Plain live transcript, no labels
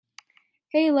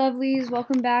Hey, lovelies,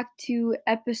 welcome back to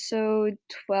episode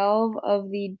 12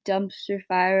 of the Dumpster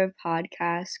Fire of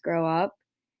Podcasts Grow Up.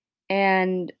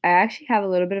 And I actually have a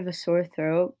little bit of a sore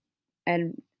throat,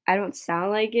 and I don't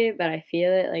sound like it, but I feel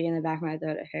it like in the back of my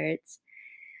throat, it hurts.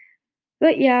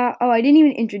 But yeah, oh, I didn't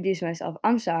even introduce myself.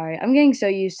 I'm sorry. I'm getting so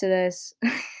used to this.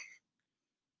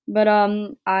 But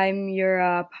I'm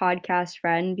your podcast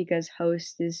friend because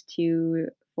host is too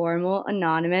formal,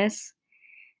 anonymous.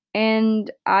 And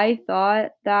I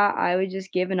thought that I would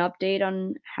just give an update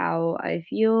on how I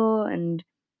feel and,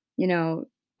 a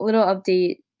little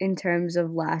update in terms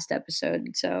of last episode.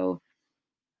 So,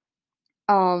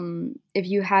 if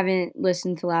you haven't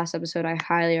listened to last episode, I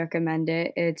highly recommend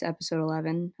it. It's episode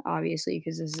 11, obviously,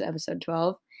 because this is episode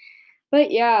 12.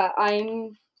 But yeah,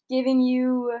 I'm giving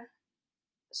you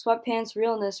sweatpants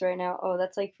realness right now. Oh,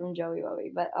 that's like from Joey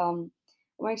Woey. But I'm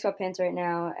wearing sweatpants right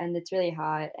now and it's really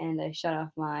hot and I shut off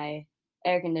my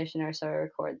air conditioner so I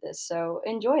record this. So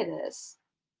enjoy this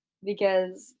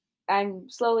because I'm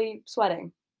slowly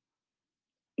sweating.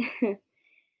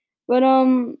 But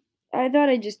I thought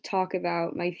I'd just talk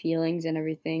about my feelings and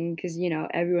everything because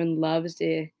everyone loves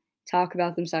to talk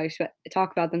about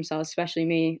themselves, especially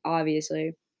me,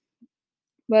 obviously.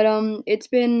 But it's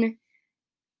been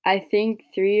I think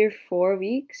 3 or 4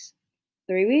 weeks.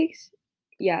 3 weeks?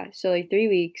 Yeah, so like 3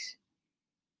 weeks.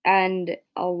 And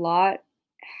a lot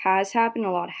has happened,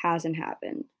 a lot hasn't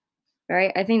happened.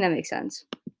 Right? I think that makes sense.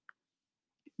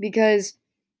 Because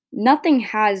nothing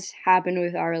has happened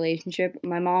with our relationship.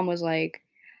 My mom was like,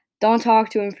 don't talk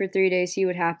to him for 3 days, see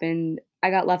what happened. I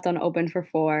got left on open for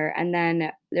 4. And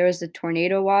then there was the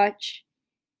tornado watch.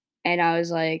 And I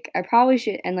was like, I probably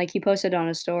should. And like he posted on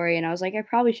a story. And I was like, I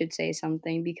probably should say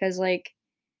something because like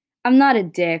I'm not a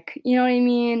dick, you know what I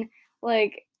mean?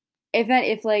 Like,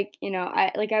 if like,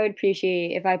 I would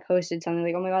appreciate if I posted something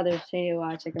like, "Oh my god, there's a tornado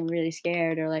watch, like, I'm really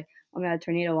scared," or like, "Oh my god,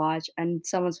 tornado watch," and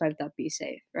someone swiped up, "Be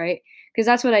safe," right? Because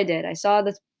that's what I did. I saw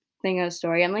this thing on a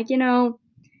story. I'm like, oh,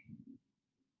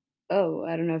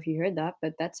 I don't know if you heard that,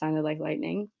 but that sounded like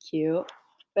lightning. Cute.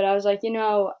 But I was like,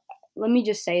 let me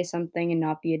just say something and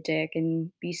not be a dick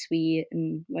and be sweet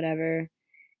and whatever.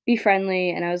 Be friendly.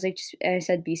 And I was like, I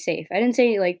said, be safe. I didn't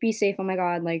say like, be safe. Oh my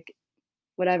God. Like,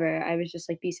 whatever. I was just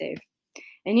like, be safe.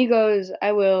 And he goes,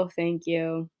 I will. Thank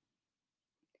you.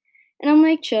 And I'm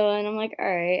like, chilling. I'm like, all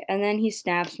right. And then he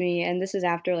snaps me. And this is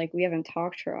after like, we haven't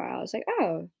talked for a while. I was like,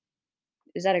 oh,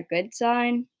 is that a good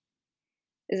sign?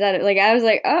 Is that like, I was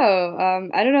like, oh,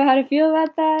 I don't know how to feel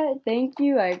about that. Thank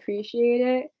you. I appreciate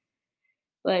it.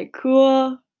 Like,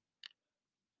 cool.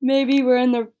 Maybe we're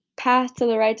in the path to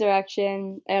the right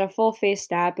direction. I had a full face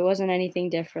snap. It wasn't anything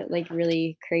different, like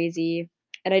really crazy.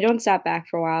 And I don't snap back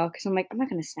for a while because I'm like, I'm not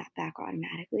gonna snap back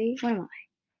automatically. What am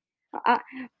I?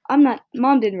 I'm not.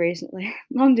 Mom didn't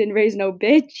raise no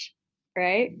bitch,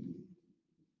 right?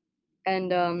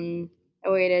 And I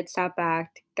waited, snapped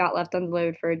back, got left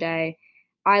undelivered for a day.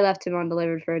 I left him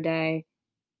undelivered for a day,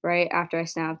 right after I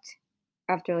snapped.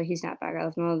 After like he snapped back, I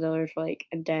left him undelivered for like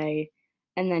a day,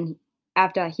 and then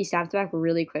after he snapped back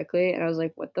really quickly, and I was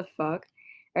like, "What the fuck?"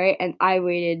 Right? And I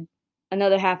waited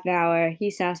another half an hour.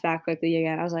 He snaps back quickly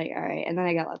again. I was like, "All right," and then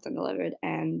I got left undelivered,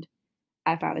 and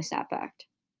I finally snapped back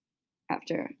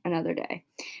after another day,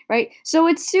 right? So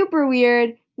it's super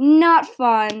weird, not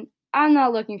fun. I'm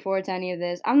not looking forward to any of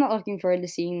this. I'm not looking forward to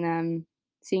seeing them,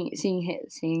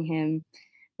 seeing him,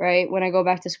 right? When I go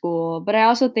back to school. But I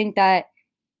also think that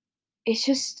it's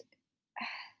just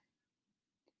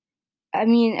I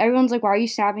mean, everyone's like, "Why are you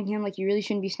snapping him? Like, you really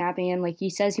shouldn't be snapping him. Like, he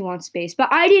says he wants space." But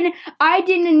I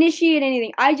didn't initiate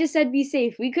anything. I just said be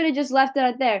safe. We could have just left it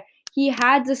at there. He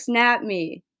had to snap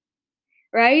me,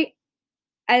 right?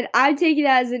 And I take it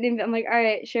as I'm like, "All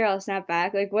right, sure, I'll snap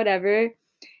back." Like, whatever.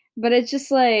 But it's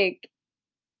just like,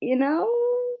 you know,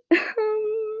 okay.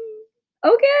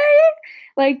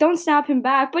 Like, don't snap him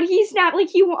back. But he snapped like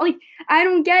like I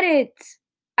don't get it.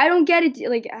 I don't get it.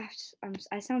 Like,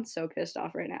 I sound so pissed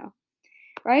off right now.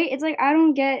 Right? It's like, I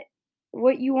don't get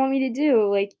what you want me to do,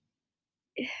 like,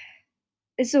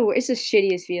 it's the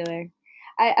shittiest feeling.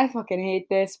 I fucking hate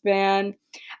this, man.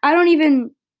 I don't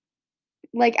even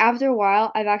like, after a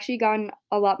while, I've actually gotten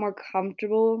a lot more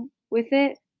comfortable with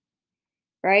it,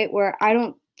 right? Where I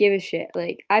don't give a shit,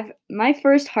 like, my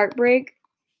first heartbreak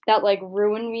that, like,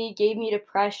 ruined me, gave me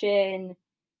depression,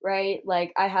 right?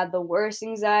 Like, I had the worst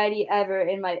anxiety ever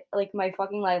in my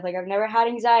fucking life, like, I've never had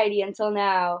anxiety until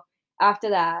now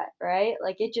after that, right?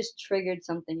 Like, it just triggered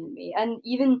something in me, and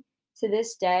even to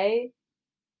this day,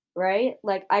 right?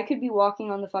 Like, I could be walking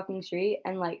on the fucking street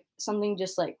and, like, something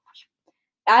just, like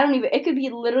I don't even it could be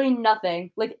literally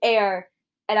nothing, like air,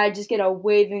 and I just get a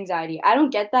wave of anxiety. I don't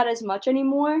get that as much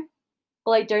anymore,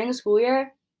 but, like, during the school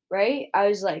year, right, I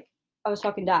was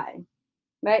fucking dying,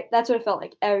 right? That's what it felt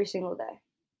like every single day.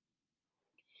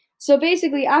 So,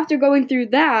 basically, after going through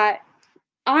that,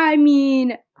 I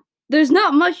mean, there's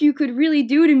not much you could really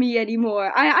do to me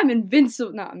anymore. I'm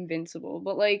invincible, not invincible,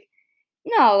 but, like,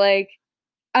 no, like,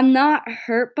 I'm not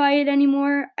hurt by it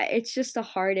anymore. It's just a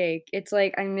heartache. It's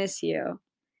like, I miss you.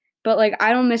 But, like,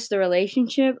 I don't miss the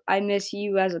relationship. I miss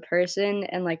you as a person,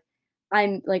 and,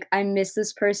 I miss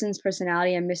this person's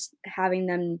personality. I miss having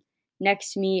them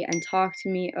next to me and talk to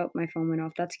me. Oh, my phone went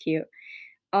off. That's cute.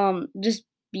 Just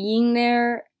being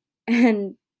there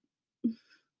and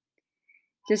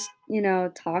just,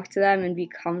 talk to them and be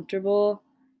comfortable,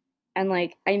 and,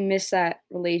 like, I miss that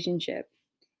relationship.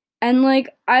 And, like,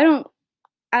 I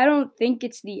don't think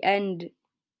it's the end.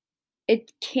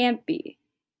 It can't be.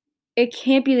 It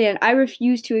can't be the end. I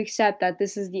refuse to accept that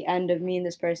this is the end of me and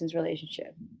this person's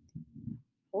relationship.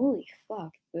 Holy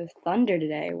fuck, the thunder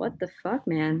today. What the fuck,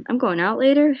 man? I'm going out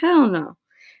later? Hell no.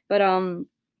 But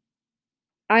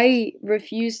I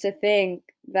refuse to think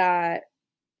that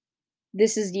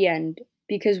this is the end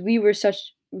because we were so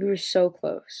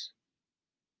close.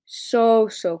 So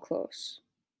close.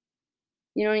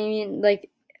 You know what I mean? Like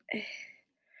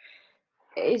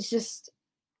it's just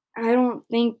I don't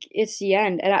think it's the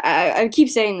end, and I keep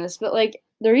saying this, but, like,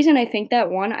 the reason I think that,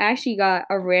 one, I actually got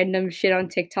a random shit on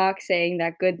TikTok saying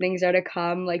that good things are to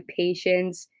come, like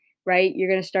patience, right? You're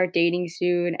gonna start dating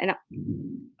soon, and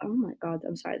oh my god,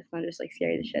 I'm sorry, the thunder just, like,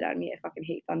 scared the shit out of me, I fucking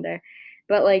hate thunder.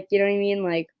 But, like, you know what I mean?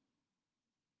 Like,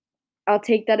 I'll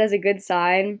take that as a good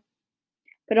sign,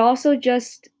 but also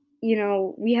just,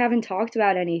 we haven't talked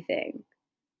about anything.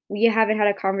 We haven't had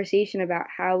a conversation about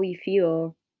how we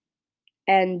feel,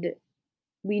 and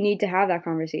we need to have that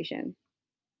conversation.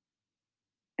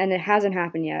 And it hasn't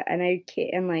happened yet, and I can't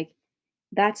and, like,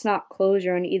 that's not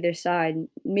closure on either side.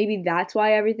 Maybe that's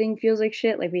why everything feels like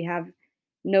shit, like, we have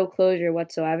no closure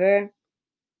whatsoever,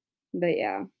 but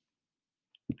yeah.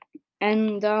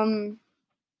 And, I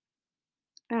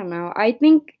don't know, I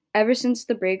think ever since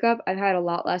the breakup, I've had a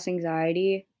lot less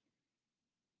anxiety,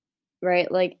 right?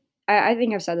 Like, I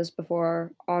think I've said this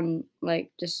before on,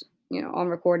 like, just, on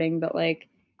recording, but, like,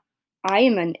 I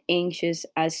am an anxious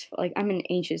as I'm an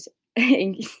anxious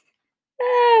oh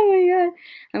my god,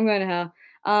 I'm going to hell.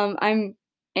 I'm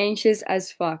anxious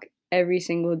as fuck every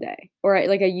single day, or I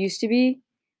used to be,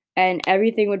 and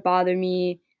everything would bother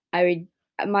me. I would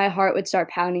My heart would start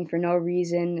pounding for no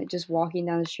reason, just walking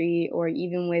down the street, or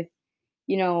even with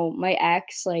my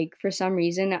ex. Like for some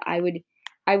reason,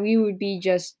 we would be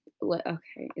just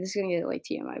okay. This is gonna get like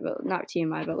TMI, but not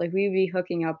TMI, but like we would be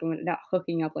hooking up and not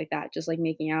hooking up like that, just like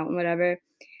making out and whatever.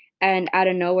 And out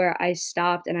of nowhere, I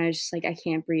stopped and I was just like, I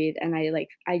can't breathe. And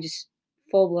I just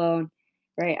full blown,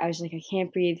 right? I was like, I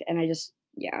can't breathe. And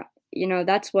yeah,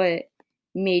 that's what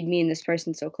made me and this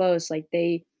person so close. Like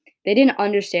they didn't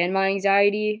understand my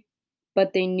anxiety,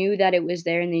 but they knew that it was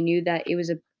there and they knew that it was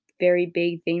a very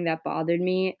big thing that bothered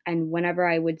me. And whenever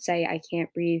I would say I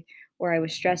can't breathe or I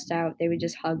was stressed out, they would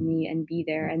just hug me and be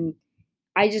there. And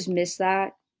I just miss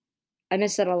that. I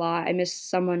miss that a lot. I miss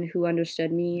someone who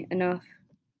understood me enough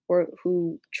or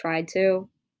who tried to,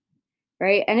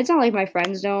 right? And it's not like my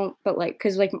friends don't, but like,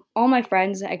 cause like all my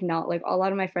friends acknowledge, like a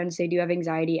lot of my friends, they do have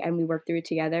anxiety and we work through it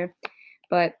together.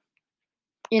 But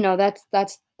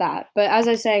that's that. But as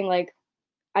I was saying, like,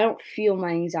 I don't feel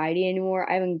my anxiety anymore.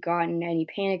 I haven't gotten any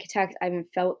panic attacks. I haven't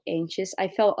felt anxious. I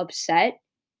felt upset,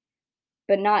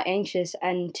 but not anxious.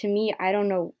 And to me, I don't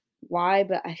know why,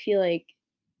 but I feel like,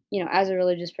 as a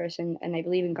religious person and I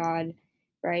believe in God,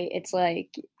 right? It's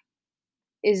like,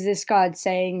 is this God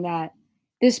saying that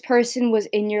this person was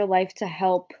in your life to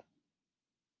help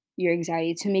your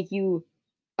anxiety, to make you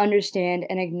understand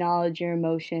and acknowledge your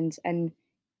emotions and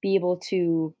be able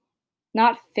to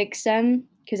not fix them?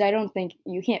 Because I don't think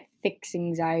you can't fix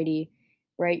anxiety,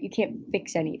 right? You can't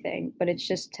fix anything, but it's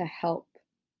just to help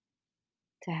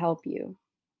you.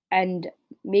 And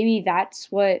maybe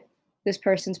that's what this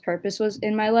person's purpose was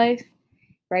in my life,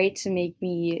 right? To make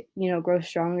me, grow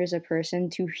stronger as a person,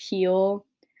 to heal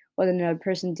what another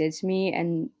person did to me.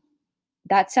 And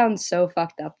that sounds so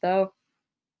fucked up though,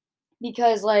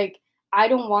 because like I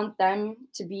don't want them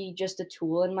to be just a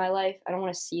tool in my life. I don't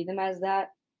want to see them as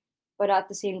that. But at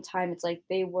the same time, it's like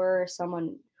they were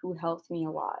someone who helped me a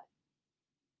lot.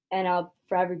 And I'll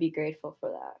forever be grateful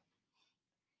for that.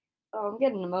 Oh, I'm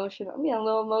getting emotional. I'm getting a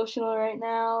little emotional right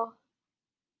now.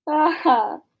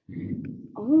 Ah,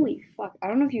 holy fuck. I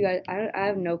don't know if you guys, I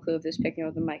have no clue if this is picking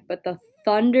up the mic, but the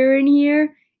thunder in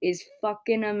here is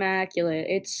fucking immaculate.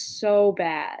 It's so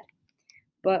bad.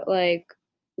 But like,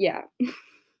 yeah,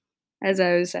 as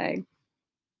I was saying,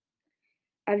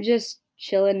 I'm just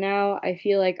chilling now. I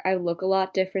feel like I look a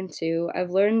lot different too. I've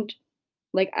learned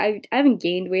like I haven't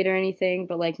gained weight or anything,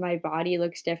 but like my body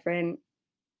looks different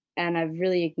and I've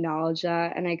really acknowledged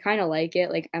that and I kind of like it.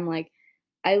 Like I'm like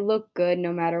I look good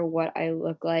no matter what I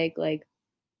look like. Like,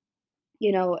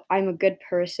 I'm a good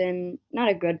person. Not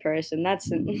a good person.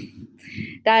 That's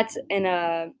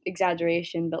an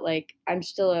exaggeration, but like I'm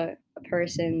still a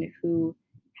person who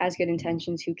has good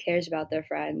intentions, who cares about their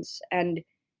friends. And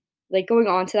like going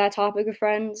on to that topic of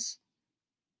friends,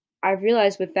 I've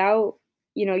realized without,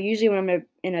 usually when I'm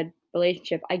in a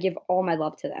relationship, I give all my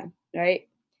love to them, right?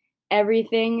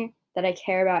 Everything that I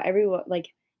care about, everyone, like,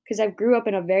 because I grew up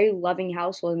in a very loving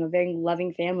household and a very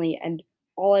loving family, and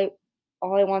all I,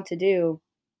 all I want to do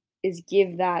is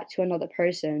give that to another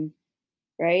person,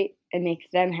 right, and make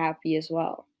them happy as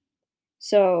well.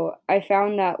 So, I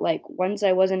found that, like, once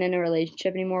I wasn't in a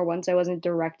relationship anymore, once I wasn't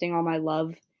directing all my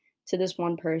love to this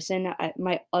one person,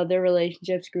 my other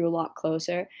relationships grew a lot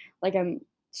closer. Like, I'm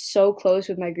so close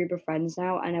with my group of friends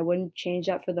now, and I wouldn't change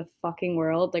that for the fucking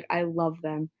world. Like, I love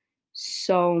them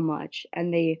so much,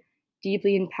 and they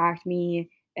deeply impact me,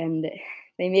 and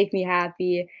they make me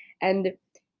happy, and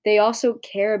they also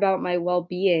care about my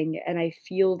well-being, and I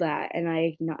feel that, and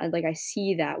I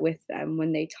see that with them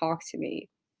when they talk to me.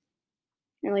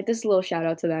 And, like, this is a little shout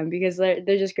out to them because they're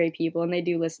just great people and they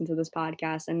do listen to this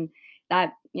podcast, and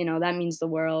that means the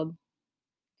world.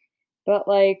 But,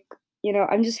 like,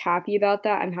 I'm just happy about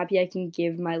that. I'm happy I can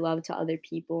give my love to other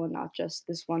people and not just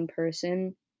this one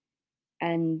person,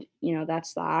 and,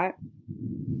 that's that.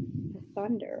 The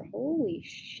thunder. Holy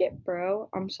shit, bro.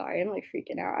 I'm sorry, I'm, like,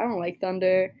 freaking out. I don't like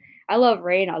thunder. I love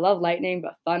rain, I love lightning,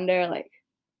 but thunder, like,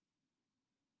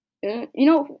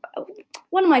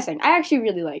 what am I saying? I actually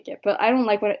really like it, but I don't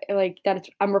like that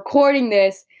I'm recording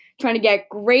this trying to get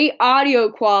great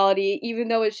audio quality even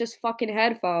though it's just fucking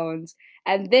headphones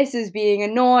and this is being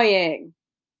annoying.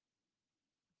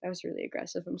 That was really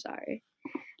aggressive, I'm sorry.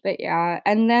 But yeah,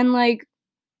 and then like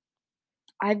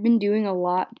I've been doing a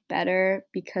lot better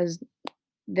because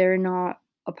they're not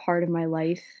a part of my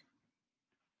life.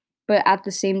 But at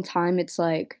the same time it's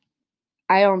like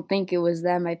I don't think it was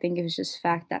them. I think it was just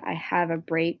fact that I have a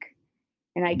break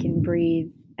and I can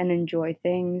breathe and enjoy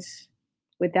things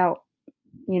without,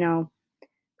 you know,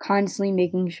 constantly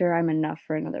making sure I'm enough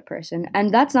for another person.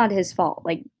 And that's not his fault.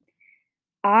 Like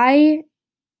I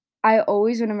I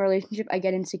always when I'm in a relationship, I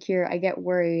get insecure, I get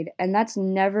worried, and it's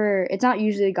not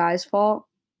usually the guy's fault,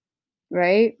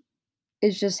 right?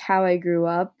 It's just how I grew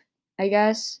up, I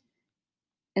guess,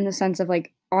 in the sense of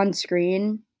like on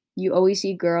screen, you always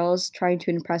see girls trying to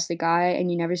impress the guy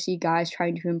and you never see guys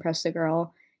trying to impress the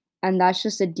girl. And that's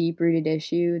just a deep rooted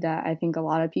issue that I think a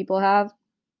lot of people have,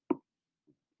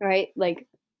 right? Like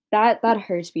that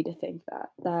hurts me to think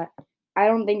that I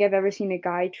don't think I've ever seen a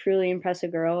guy truly impress a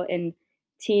girl in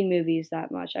teen movies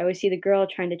that much. I always see the girl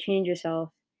trying to change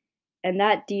herself, and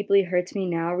that deeply hurts me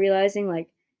now realizing like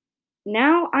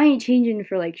now I ain't changing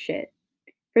for like shit.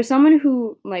 For someone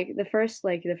who like the first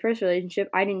relationship,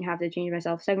 I didn't have to change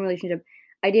myself. Second relationship,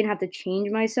 I didn't have to change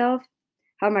myself.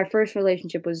 How my first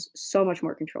relationship was so much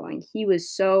more controlling. He was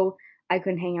so I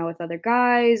couldn't hang out with other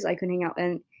guys. I couldn't hang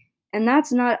out and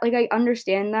that's not like I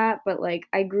understand that, but like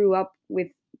I grew up with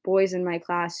boys in my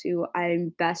class who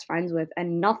I'm best friends with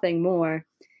and nothing more,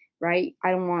 right?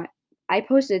 I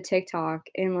posted a TikTok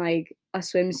in like a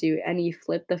swimsuit and he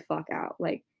flipped the fuck out.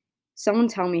 Like someone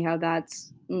tell me how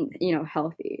that's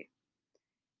healthy,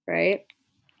 right?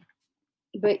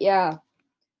 But yeah,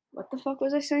 what the fuck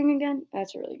was I saying again?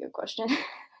 That's a really good question.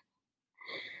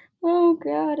 Oh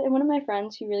god, and one of my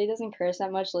friends who really doesn't curse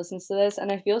that much listens to this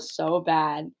and I feel so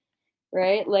bad,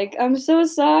 right? Like I'm so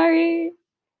sorry.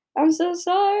 I'm so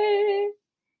sorry.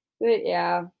 But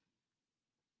yeah,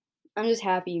 I'm just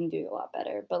happy I'm doing a lot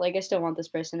better. But like I still want this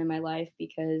person in my life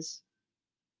because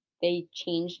they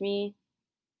changed me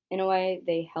in a way.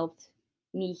 They helped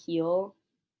me heal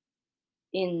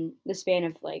in the span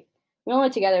of like we only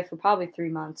were together for probably 3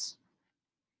 months.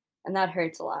 And that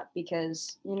hurts a lot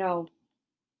because,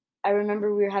 I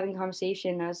remember we were having a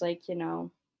conversation. And I was like,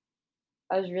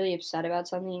 I was really upset about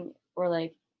something, or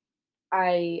like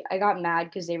I got mad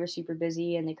because they were super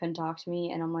busy and they couldn't talk to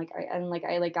me, and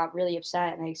I got really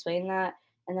upset and I explained that,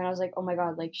 and then I was like, oh my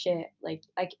god, like shit, like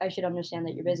I should understand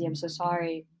that you're busy. I'm so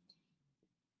sorry,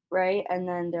 right? And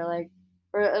then they're like,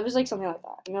 or it was like something like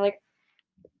that, and they're like,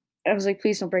 I was like,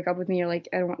 please don't break up with me, or like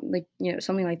I don't want like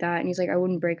something like that, and he's like, I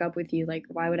wouldn't break up with you, like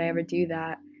why would I ever do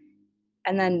that?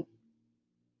 And then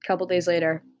a couple days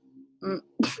later, mm,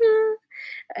 it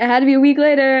had to be a week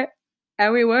later,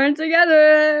 and we weren't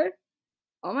together.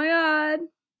 Oh my god.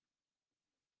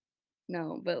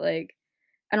 No, but, like,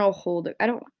 I don't hold it.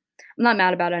 I'm not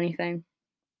mad about anything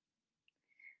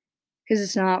because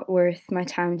it's not worth my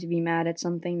time to be mad at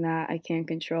something that I can't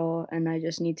control and I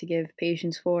just need to give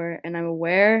patience for, and I'm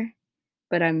aware,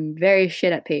 but I'm very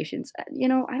shit at patience. I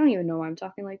don't even know why I'm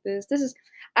talking like this.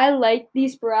 I like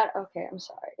these sporadic okay, I'm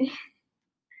sorry.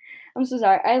 I'm so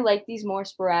sorry. I like these more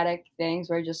sporadic things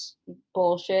where I just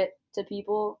bullshit to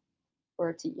people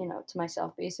or to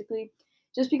myself basically.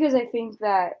 Just because I think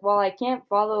that while I can't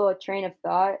follow a train of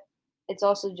thought, it's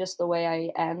also just the way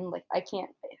I am. Like I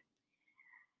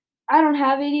don't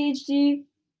have ADHD,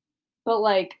 but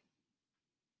like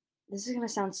this is gonna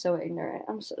sound so ignorant.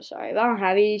 I'm so sorry. I don't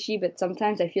have ADHD, but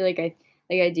sometimes I feel like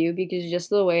I do because just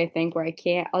the way I think where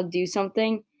I'll do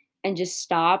something and just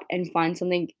stop and find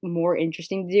something more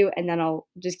interesting to do and then I'll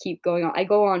just keep going on. I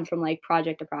go on from like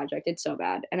project to project. It's so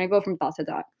bad. And I go from thought to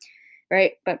thought,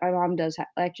 right? But my mom does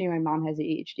actually my mom has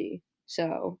ADHD.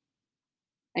 So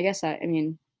I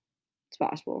mean, it's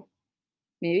possible.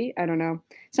 Maybe? I don't know.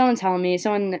 Someone tell me,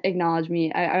 someone acknowledge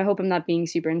me. I hope I'm not being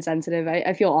super insensitive.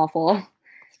 I feel awful.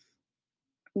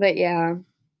 But yeah.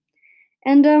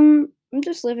 And, I'm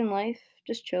just living life,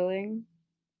 just chilling.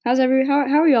 How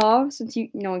are y'all? Since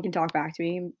no one can talk back to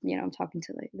me, I'm talking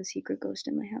to, like, the secret ghost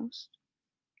in my house.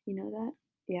 You know that?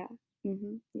 Yeah.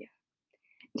 Yeah.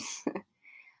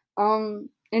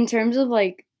 In terms of,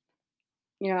 like,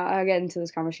 I'll get into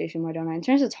this conversation, why don't I? In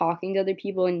terms of talking to other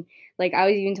people and, like, I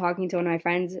was even talking to one of my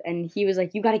friends, and he was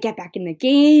like, "You gotta get back in the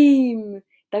game!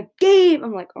 The game!"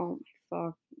 I'm like, "Oh my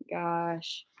fucking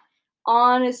gosh."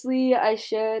 Honestly, I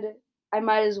should. I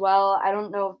might as well. I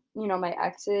don't know, my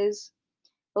exes,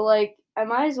 but like I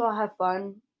might as well have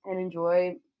fun and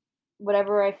enjoy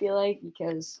whatever I feel like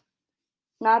because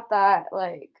not that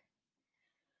like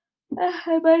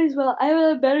I might as well. I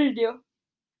have a better to do,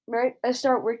 right? I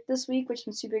start work this week, which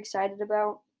I'm super excited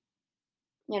about.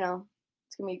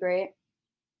 It's gonna be great.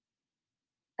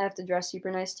 I have to dress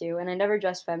super nice too, and I never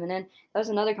dress feminine. That was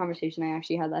another conversation I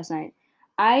actually had last night.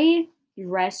 I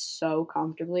dress so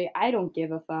comfortably. I don't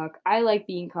give a fuck. I like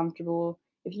being comfortable.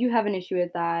 If you have an issue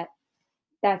with that,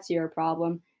 that's your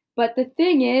problem. But the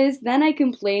thing is, then I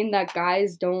complain that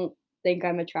guys don't think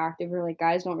I'm attractive or like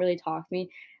guys don't really talk to me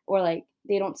or like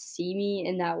they don't see me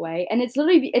in that way. And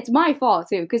it's my fault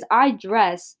too cuz I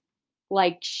dress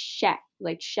like shite,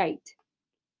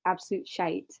 absolute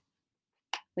shite.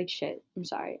 Like shit. I'm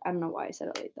sorry. I don't know why I said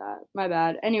it like that. My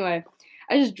bad. Anyway,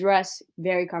 I just dress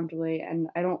very comfortably and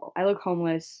I look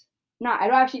homeless. No, I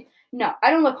don't actually no,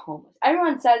 I don't look homeless.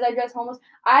 Everyone says I dress homeless.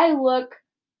 I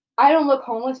don't look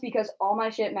homeless because all my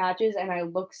shit matches and I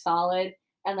look solid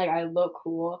and like I look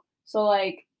cool. So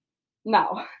like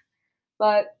no.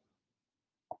 But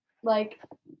like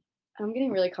I'm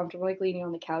getting really comfortable like leaning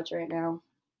on the couch right now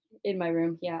in my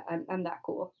room. Yeah, I'm that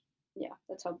cool. Yeah,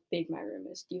 that's how big my room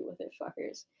is. Deal with it,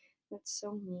 fuckers. That's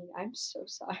so mean. I'm so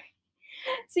sorry.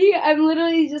 See, I'm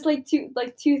literally just like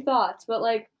two thoughts, but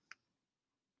like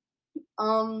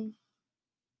um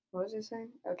what was I saying?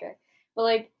 Okay. But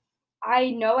like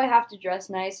I know I have to dress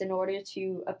nice in order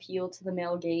to appeal to the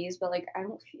male gaze, but like I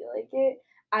don't feel like it.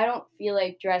 I don't feel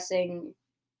like dressing,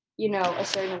 a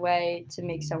certain way to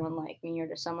make someone like me or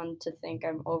to someone to think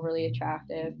I'm overly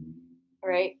attractive,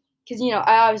 right? Because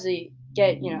I obviously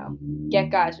get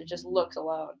guys with just looks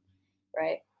alone,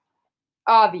 right?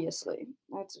 Obviously,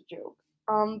 that's a joke.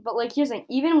 But like here's the thing,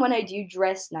 even when I do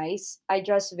dress nice, I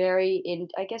dress very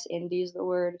I guess indie is the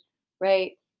word,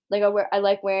 right? Like I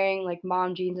like wearing like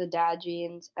mom jeans and dad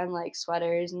jeans and like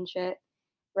sweaters and shit,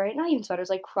 right? Not even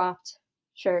sweaters, like cropped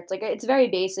shirts. Like it's very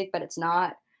basic, but it's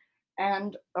not.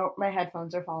 And oh, my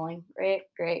headphones are falling. Right,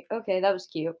 great. Okay, that was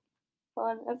cute.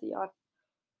 Fun. That's a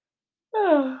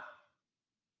yawn.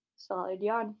 Solid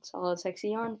yawn. Solid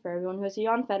sexy yawn for everyone who has a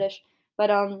yawn fetish. But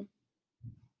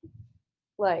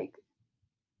like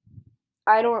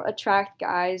I don't attract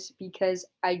guys because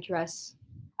I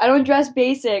don't dress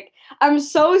basic. I'm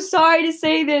so sorry to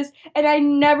say this, and I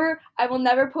will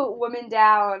never put women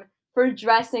down for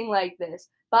dressing like this.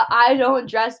 But I don't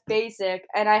dress basic,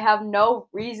 and I have no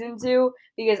reason to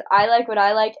because I like what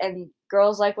I like, and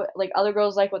girls like other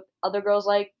girls like what other girls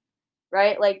like,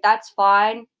 right? Like that's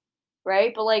fine,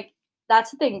 right? But like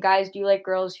that's the thing, guys do like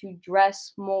girls who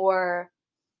dress more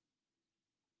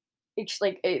it's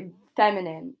like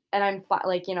feminine and I'm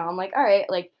like all right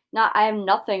like not I have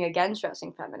nothing against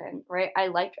dressing feminine, right? I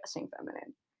like dressing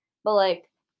feminine, but like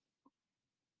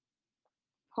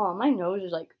oh my nose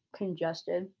is like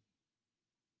congested.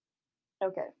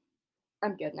 Okay,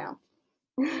 I'm good now.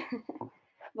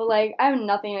 But, like, I have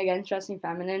nothing against dressing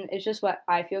feminine, it's just what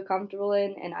I feel comfortable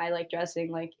in, and I like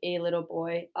dressing like a little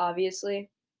boy, obviously.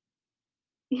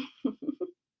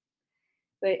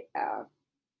 But,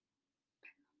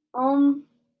 um,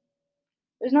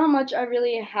 there's not much I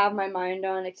really have my mind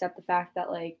on except the fact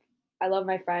that, like, I love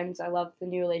my friends, I love the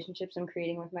new relationships I'm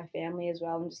creating with my family as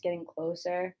well, I'm just getting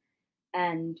closer,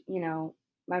 and,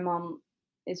 my mom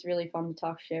is really fun to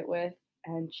talk shit with,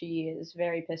 and she is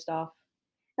very pissed off,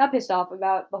 not pissed off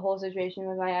about the whole situation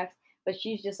with my ex, but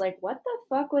she's just like, "What the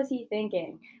fuck was he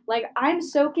thinking?" Like, I'm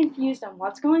so confused on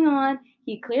what's going on.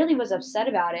 He clearly was upset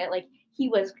about it. Like, he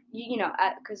was,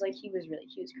 because like he was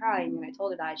crying, and I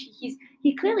told her that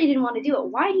he clearly didn't want to do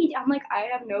it. Why did he? I'm like, I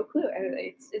have no clue. And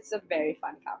it's a very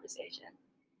fun conversation,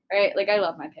 right? Like, I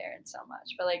love my parents so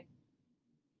much, but like,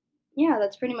 yeah,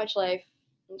 that's pretty much life.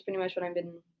 That's pretty much what I've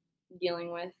been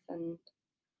dealing with, and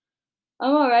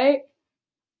I'm all right.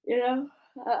 You know,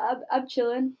 I'm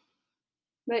chilling.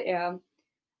 But yeah.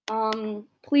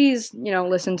 Please,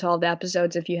 listen to all the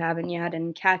episodes if you haven't yet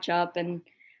and catch up and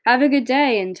have a good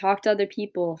day and talk to other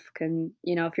people.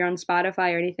 If you're on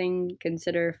Spotify or anything,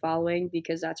 consider following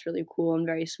because that's really cool and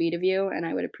very sweet of you. And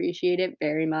I would appreciate it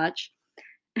very much.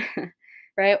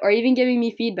 Right? Or even giving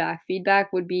me feedback.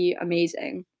 Feedback would be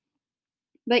amazing.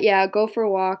 But yeah, go for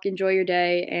a walk, enjoy your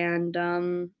day, and,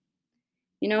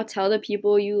 tell the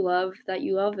people you love that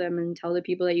you love them and tell the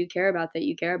people that you care about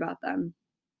them.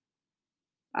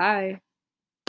 Bye.